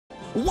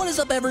What is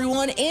up,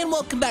 everyone, and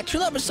welcome back to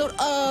another episode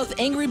of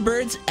Angry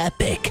Birds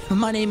Epic.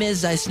 My name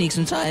is I Sneak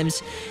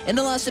Sometimes. In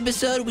the last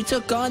episode, we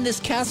took on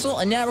this castle,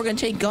 and now we're going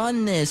to take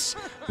on this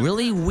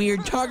really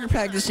weird target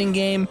practicing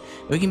game.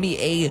 We can be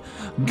a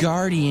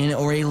guardian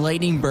or a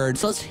lightning bird.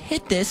 So let's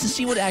hit this and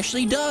see what it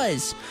actually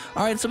does.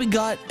 Alright, so we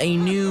got a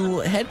new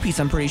headpiece,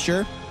 I'm pretty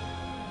sure.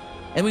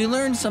 And we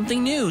learned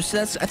something new. So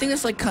I think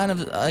that's like kind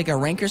of like a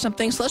rank or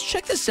something. So let's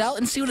check this out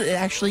and see what it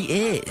actually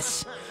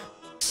is.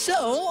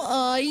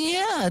 So,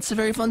 yeah, it's a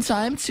very fun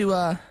time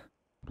to,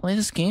 play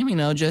this game, you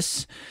know,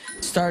 just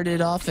started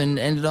off and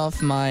ended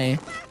off my,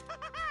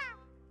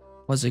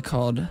 what's it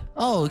called?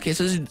 Oh, okay,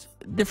 so there's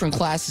different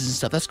classes and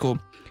stuff, that's cool.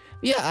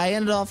 Yeah, I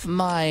ended off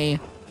my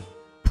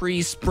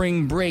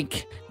pre-spring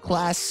break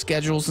class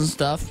schedules and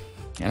stuff,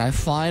 and I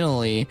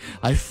finally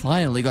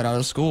got out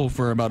of school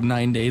for about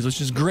 9 days,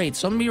 which is great.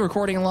 So I'm gonna be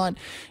recording a lot,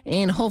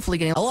 and hopefully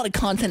getting a lot of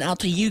content out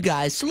to you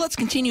guys. So let's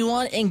continue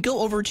on and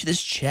go over to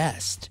this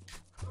chest.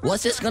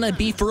 What's this gonna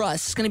be for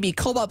us? It's gonna be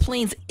Cobalt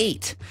Plains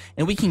 8,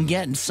 and we can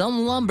get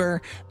some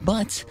lumber,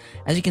 but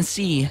as you can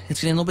see,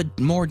 it's getting a little bit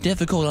more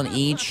difficult on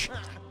each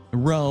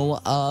row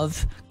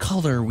of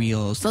color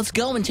wheels. Let's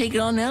go and take it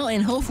on now,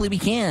 and hopefully we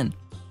can.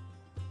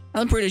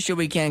 I'm pretty sure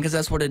we can, because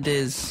that's what it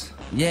is.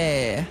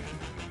 Yeah.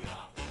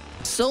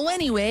 So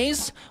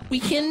anyways, we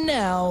can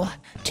now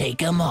take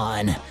him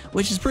on,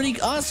 which is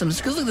pretty awesome.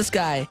 Because look at this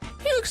guy.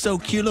 He looks so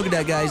cute. Look at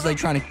that guy. He's like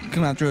trying to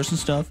come after us and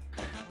stuff.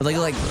 Like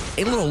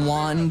a little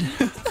wand.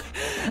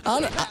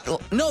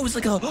 No, it's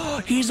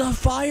like he's a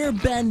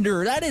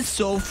firebender. That is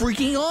so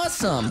freaking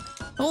awesome.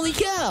 Holy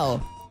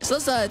cow. So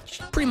let's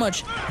pretty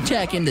much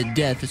attack him to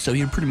death, so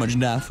he'll pretty much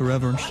die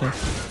forever and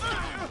stuff.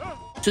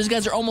 So these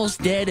guys are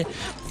almost dead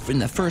in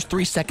the first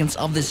 3 seconds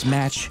of this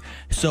match,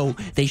 so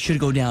they should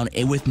go down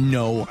with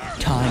no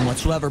time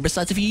whatsoever.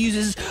 Besides, if he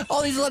uses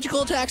all these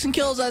electrical attacks and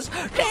kills us,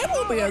 that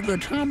will be a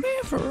good time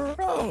ever.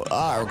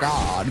 Oh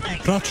God,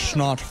 that's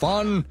not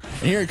fun.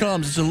 And here he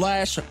comes. It's the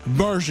last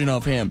version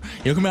of him.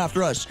 He'll come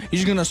after us.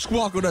 He's gonna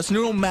squawk with us, and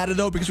it don't matter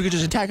though, because we can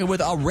just attack him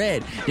with our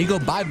red. He go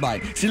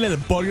bye-bye. See you later,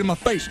 buddy, in my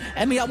face.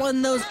 And we got one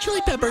of those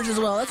chili peppers as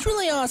well. That's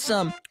really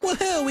awesome.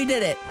 Woohoo, we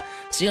did it.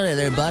 See you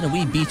later, bud, and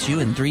we beat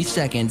you in 3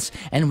 seconds,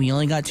 and we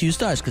only got 2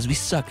 stars because we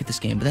suck at this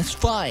game, but that's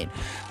fine.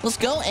 Let's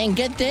go and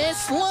get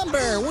this lumber.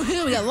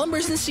 Woohoo, we got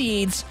lumbers and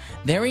seeds.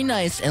 Very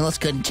nice, and let's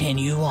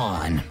continue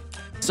on.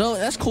 So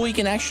that's cool. You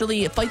can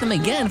actually fight them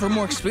again for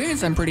more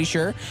experience, I'm pretty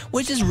sure,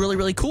 which is really,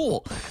 really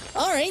cool.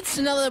 All right,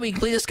 so now that we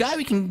complete this guy,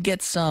 we can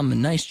get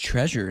some nice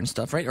treasure and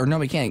stuff, right? Or no,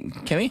 we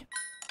can't. Can we?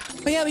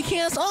 Oh yeah, we can.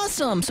 That's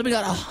awesome. So we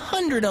got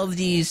 100 of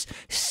these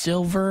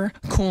silver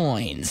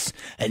coins.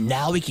 And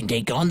now we can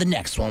take on the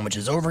next one, which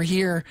is over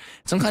here.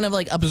 Some kind of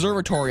like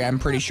observatory, I'm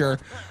pretty sure.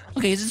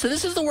 Okay, so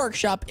this is the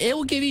workshop. It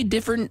will give you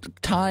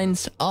different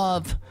kinds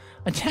of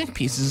attack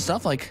pieces and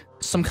stuff, like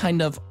some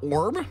kind of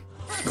orb.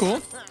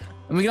 Cool.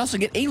 And we can also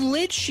get a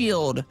lid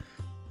shield.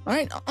 All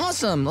right,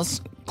 awesome.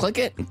 Let's click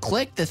it.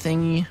 Click the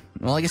thingy.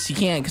 Well, I guess you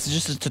can't because it's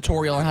just a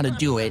tutorial on how to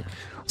do it.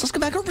 So let's go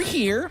back over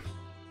here.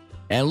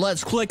 And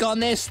let's click on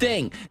this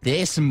thing,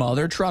 this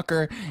mother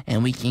trucker,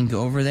 and we can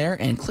go over there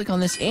and click on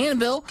this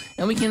anvil,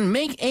 and we can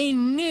make a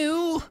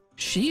new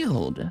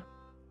shield.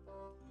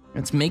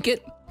 Let's make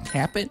it,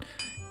 tap it,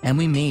 and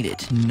we made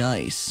it.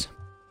 Nice.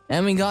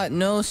 And we got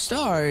no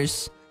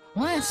stars.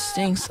 Well, that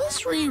stinks.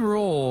 Let's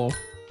re-roll,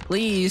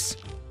 please.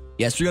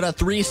 Yes, we got a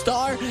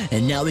 3-star,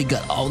 and now we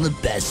got all the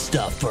best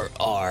stuff for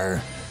our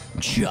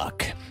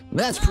Chuck.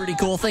 That's pretty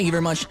cool. Thank you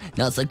very much.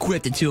 Now let's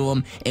equip it to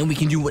him, and we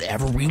can do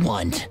whatever we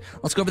want.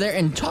 Let's go over there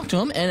and talk to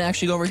him, and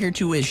actually go over here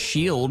to his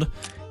shield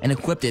and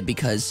equip it,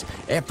 because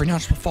if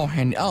pronounced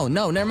beforehand. Oh,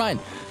 no, never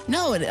mind.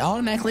 No, it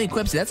automatically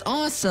equips it. That's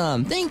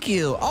awesome. Thank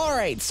you. All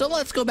right, so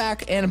let's go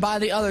back and buy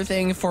the other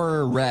thing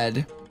for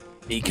red,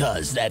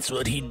 because that's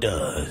what he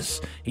does.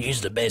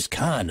 He's the best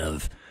kind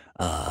of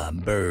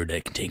bird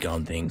that can take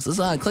on things.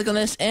 Let's click on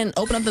this and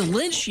open up the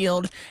lid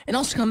shield, and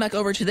also come back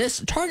over to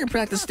this target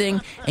practice thing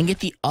and get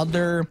the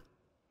other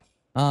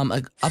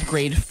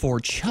upgrade for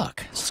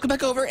Chuck. So let's go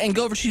back over and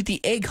go over to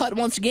the egg hut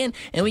once again,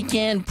 and we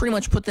can pretty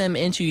much put them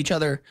into each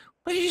other,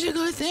 which is a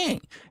good thing.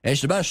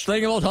 It's the best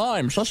thing of all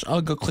time. So I'll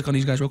go click on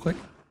these guys real quick.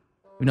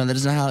 No, that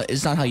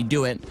is not how you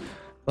do it.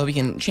 But we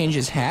can change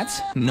his hat.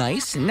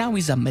 Nice. And now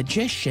he's a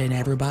magician,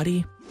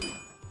 everybody.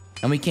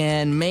 And we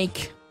can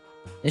make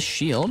this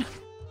shield.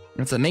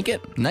 Let's make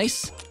it.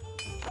 Nice.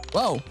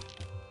 Whoa.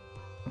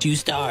 2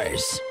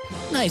 stars.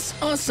 Nice.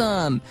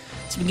 Awesome.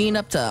 So we gained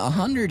up to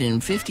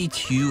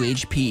 152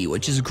 HP,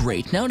 which is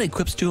great. Now it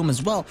equips to him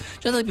as well,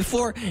 just like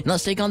before. And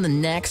let's take on the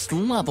next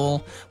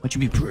level, which would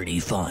be pretty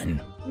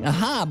fun.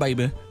 Aha,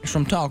 baby. That's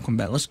what I'm talking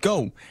about. Let's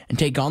go and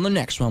take on the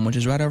next one, which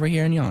is right over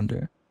here and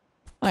yonder.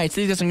 Alright,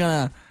 so these guys are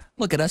gonna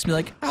look at us and be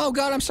like, oh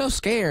god, I'm so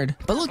scared.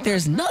 But look,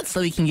 there's nuts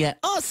that we can get.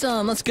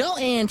 Awesome. Let's go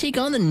and take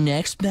on the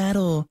next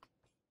battle.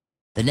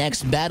 The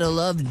next battle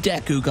of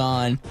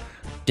Dekugan.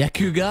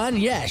 Dekugan?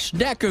 Yes,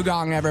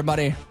 Dekugan,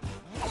 everybody.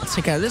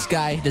 let's take out this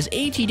guy. Does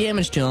 80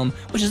 damage to him,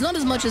 which is not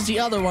as much as the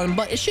other one,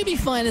 but it should be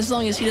fine as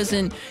long as he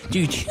doesn't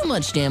do too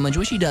much damage,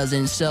 which he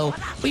doesn't. So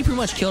we pretty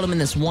much killed him in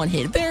this one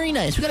hit. Very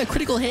nice. We got a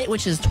critical hit,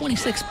 which is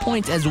 26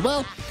 points as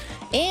well.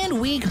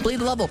 And we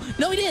completed the level.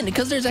 No, we didn't,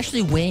 because there's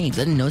actually waves.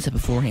 I didn't notice it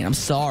beforehand. I'm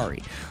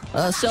sorry.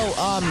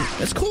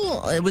 What's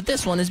cool with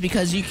this one is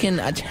because you can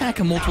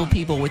attack multiple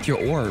people with your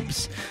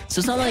orbs. So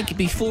it's not like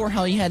before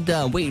how you had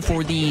to wait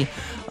for the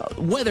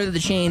weather to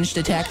change to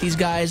attack these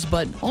guys,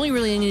 but all you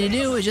really need to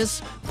do is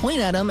just point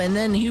at them, and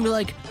then he'll be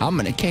like, I'm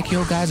gonna kick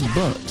your guys'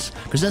 butts.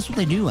 Because that's what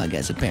they do, I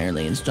guess,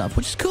 apparently, and stuff,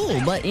 which is cool,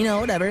 but, you know,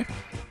 whatever.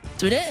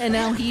 So we did, and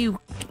now he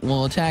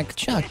will attack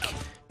Chuck.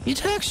 He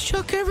attacks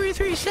Chuck every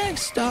 3 seconds.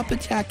 Stop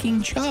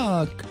attacking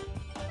Chuck.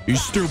 You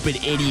stupid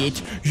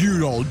idiot.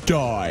 You'll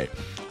die.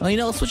 Well, you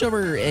know, let's switch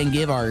over and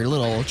give our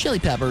little chili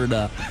pepper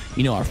to,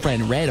 you know, our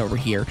friend Red over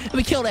here. And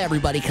we killed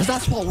everybody, because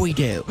that's what we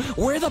do.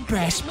 We're the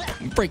best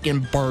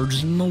freaking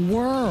birds in the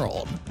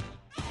world.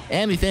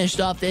 And we finished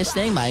off this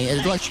thing by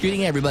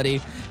electrocuting everybody.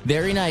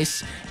 Very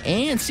nice.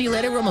 And see you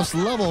later. We're almost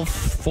level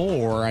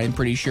 4, I'm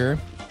pretty sure.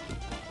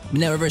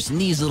 Now reversing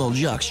these little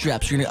jock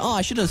straps. Oh,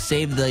 I should have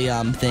saved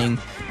the thing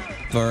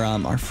for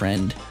our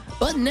friend.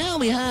 But now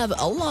we have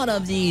a lot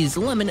of these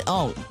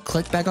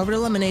click back over to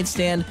the lemonade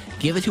stand,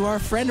 give it to our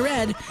friend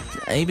Red,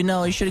 even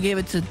though he should have gave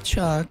it to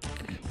Chuck.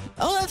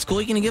 Oh, that's cool.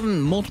 You can give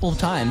him multiple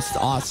times. It's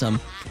awesome.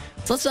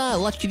 So let's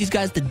electrocute these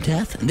guys to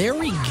death. There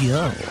we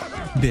go.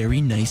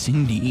 Very nice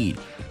indeed.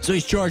 So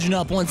he's charging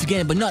up once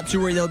again, but not to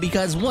worry though,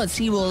 because once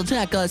he will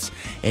attack us,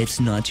 it's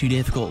not too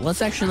difficult.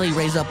 Let's actually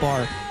raise up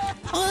our...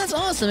 Oh, that's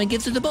awesome. It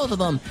gets it to both of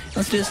them.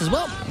 Let's do this as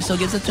well. So it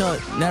gets it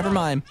to... Never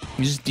mind.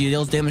 He just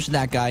deals damage to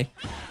that guy.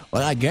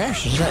 Well, I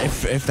guess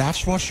if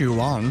that's what you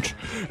want.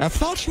 If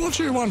that's what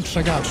you want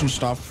to get some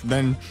stuff,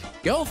 then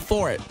go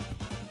for it.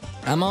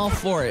 I'm all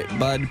for it,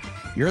 bud.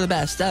 You're the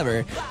best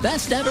ever.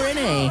 Best ever in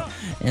A.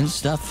 And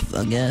stuff,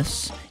 I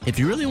guess. If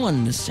you really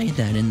wanted to say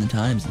that in the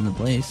times and the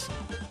place.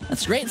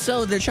 That's great.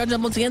 So they're charging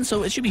up once again,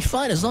 so it should be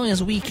fun as long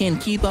as we can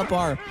keep up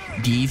our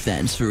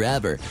defense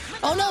forever.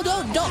 Oh, no,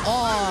 don't.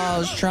 Oh, I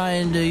was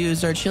trying to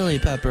use our chili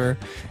pepper,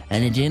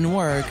 and it didn't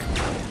work.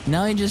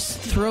 Now he just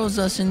throws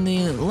us in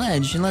the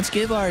ledge, and let's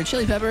give our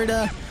chili pepper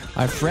to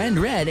our friend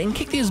Red and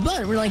kick his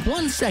butt. We're like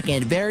 1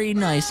 second. Very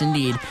nice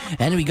indeed.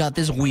 And we got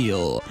this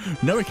wheel.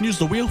 Now we can use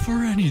the wheel for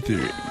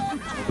anything.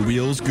 The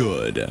wheel's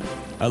good.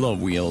 I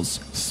love wheels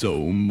so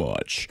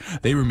much.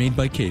 They were made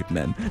by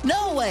cavemen.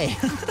 No way!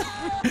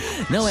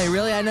 No way,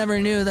 really? I never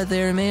knew that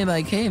they were made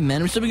by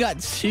cavemen. So we got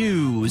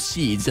 2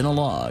 seeds and a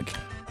log.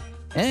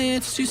 Hey,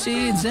 it's 2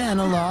 seeds and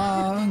a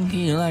log.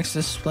 He likes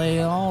to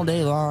play all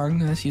day long.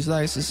 He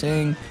likes to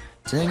sing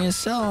his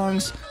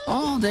songs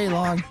all day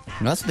long.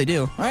 That's what they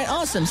do. Alright,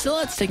 awesome. So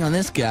let's take on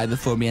this guy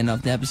before we end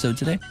off the episode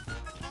today.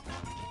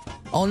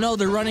 Oh no,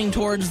 they're running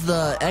towards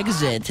the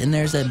exit, and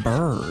there's a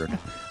bird.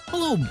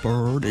 Hello,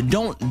 bird.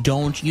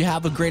 Don't. You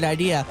have a great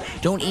idea.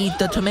 Don't eat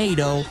the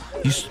tomato,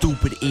 you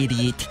stupid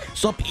idiot.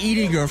 Stop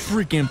eating your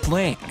freaking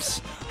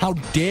plants. How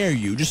dare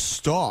you? Just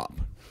stop.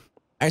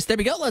 Alright, so there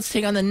we go. Let's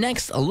take on the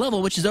next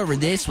level, which is over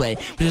this way,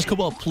 which is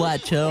called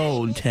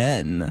Plateau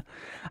 10.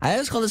 I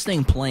always call this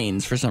thing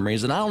Plains for some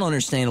reason. I don't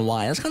understand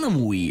why. That's kind of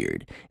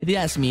weird. If you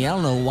ask me, I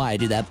don't know why I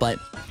do that, but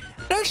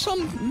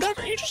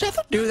you just have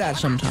to do that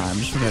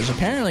sometimes, because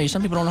apparently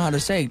some people don't know how to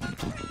say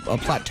a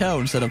plateau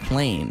instead of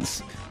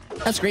plains.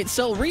 That's great.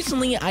 So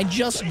recently, I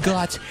just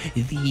got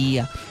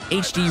the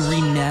HD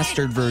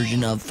remastered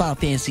version of Final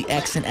Fantasy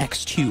X and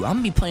X2. I'm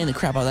gonna be playing the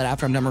crap out of that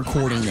after I'm done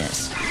recording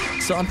this.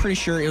 So I'm pretty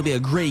sure it'll be a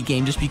great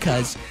game just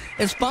because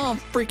it's Final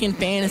freaking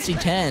Fantasy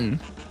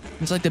X.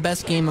 It's like the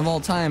best game of all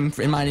time,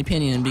 in my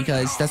opinion,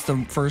 because that's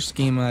the first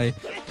game I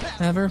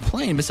ever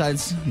played,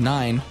 besides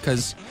 9,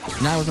 because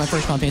 9 was my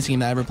first Final Fantasy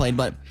game I ever played,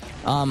 but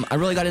I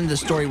really got into the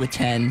story with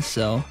 10,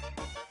 so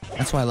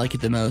that's why I like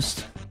it the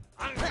most.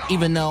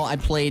 Even though I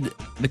played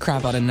the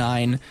crap out of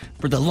 9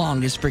 for the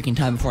longest freaking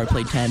time before I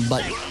played 10,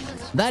 but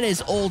that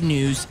is old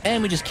news,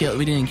 and we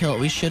didn't kill it.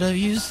 We should have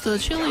used the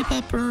chili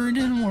pepper, it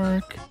didn't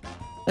work.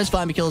 That's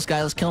fine, we kill this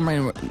guy, let's kill him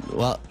right,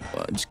 well,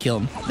 just kill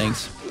him,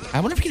 thanks. I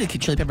wonder if we can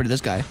chili pepper to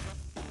this guy.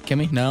 Can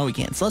we? No, we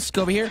can't. So let's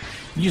go over here,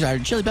 use our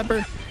chili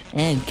pepper,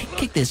 and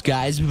kick this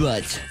guy's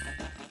butt.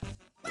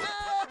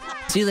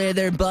 See you later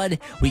there, bud.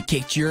 We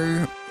kicked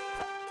your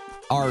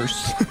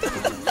arse.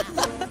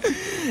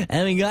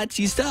 And we got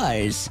 2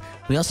 stars.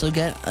 We also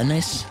got a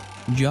nice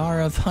jar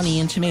of honey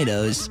and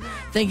tomatoes.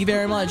 Thank you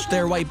very much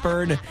there, white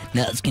bird.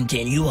 Now let's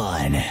continue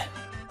on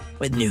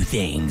with new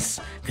things,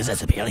 because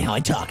that's apparently how I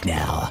talk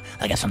now.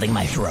 I got something in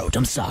my throat.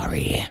 I'm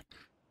sorry.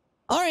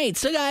 Alright,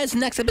 so guys,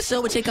 next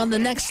episode, we'll take on the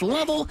next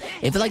level.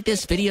 If you like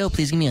this video,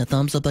 please give me a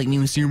thumbs up, like me,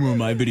 and see more of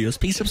my videos.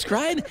 Please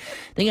subscribe.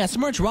 Thank you guys so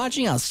much for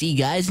watching. I'll see you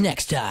guys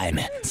next time.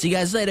 See you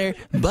guys later.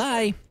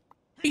 Bye.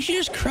 She's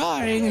just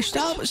crying.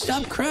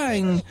 Stop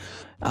crying.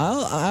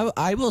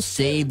 I will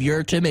save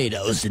your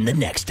tomatoes in the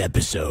next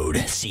episode.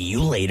 See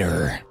you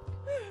later.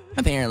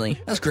 Apparently.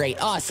 That's great.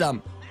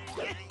 Awesome.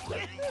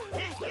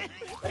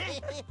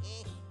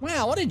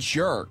 Wow, what a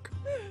jerk.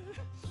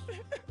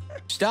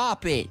 Stop.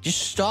 stop it.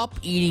 Just stop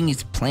eating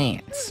his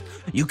plants.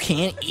 You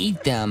can't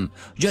eat them.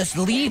 Just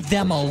leave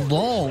them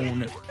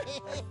alone.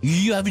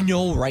 You have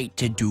no right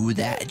to do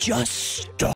that. Just